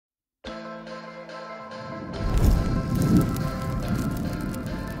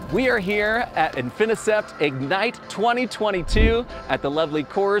We are here at Infinecept Ignite 2022 at the lovely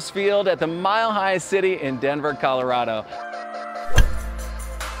Coors Field at the Mile High City in Denver, Colorado.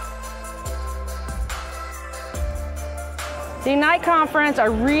 The Ignite conference, I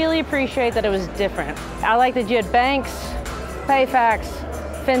really appreciate that it was different. I like that you had banks, PayFacs,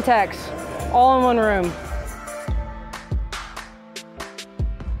 Fintechs, all in one room.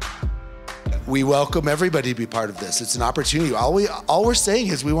 We welcome everybody to be part of this. It's an opportunity. All we're saying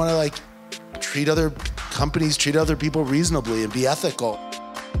is we want to treat other companies, treat other people reasonably and be ethical.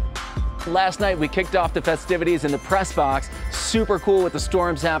 Last night we kicked off the festivities in the press box. Super cool with the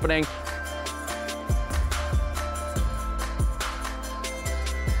storms happening.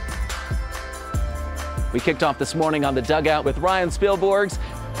 We kicked off this morning on the dugout with Ryan Spielborgs,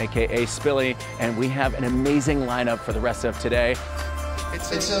 AKA Spilly, and we have an amazing lineup for the rest of today.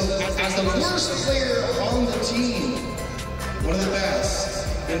 As the worst player on the team, one of the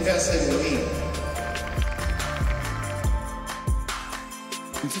best, invested in me.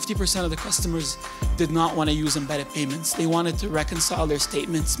 50% of the customers did not want to use embedded payments. They wanted to reconcile their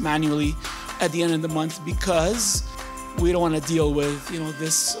statements manually at the end of the month because we don't want to deal with,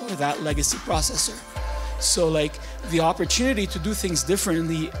 this or that legacy processor. So the opportunity to do things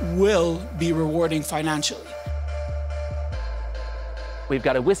differently will be rewarding financially. We've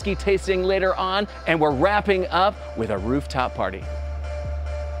got a whiskey tasting later on, and we're wrapping up with a rooftop party.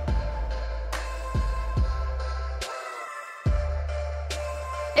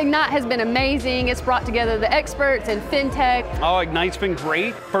 Ignite has been amazing. It's brought together the experts in fintech. Oh, Ignite's been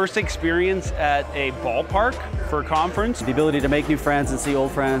great. First experience at a ballpark for a conference. The ability to make new friends and see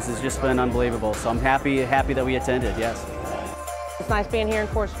old friends has just been unbelievable. So I'm happy that we attended, yes. It's nice being here in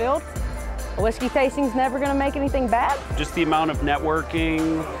Coors Field. A whiskey tasting's never going to make anything bad. Just the amount of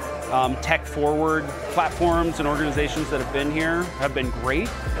networking, tech-forward platforms and organizations that have been here have been great.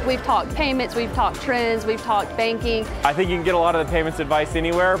 We've talked payments, we've talked trends, we've talked banking. I think you can get a lot of the payments advice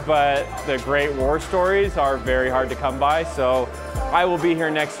anywhere, but the great war stories are very hard to come by. So I will be here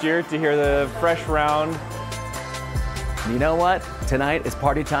next year to hear the fresh round. You know what? Tonight is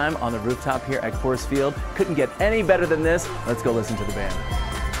party time on the rooftop here at Coors Field. Couldn't get any better than this. Let's go listen to the band.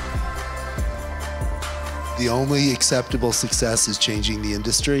 The only acceptable success is changing the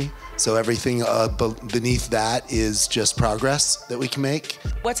industry. So everything beneath that is just progress that we can make.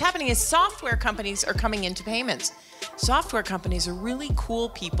 What's happening is software companies are coming into payments. Software companies are really cool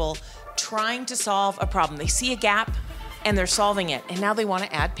people trying to solve a problem. They see a gap and they're solving it. And now they want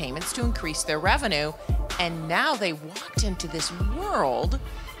to add payments to increase their revenue. And now they walked into this world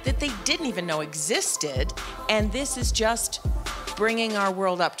that they didn't even know existed. And this is just bringing our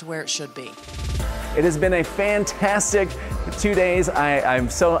world up to where it should be. It has been a fantastic 2 days. I'm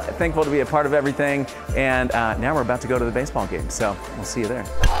so thankful to be a part of everything. And now we're about to go to the baseball game. So we'll see you there.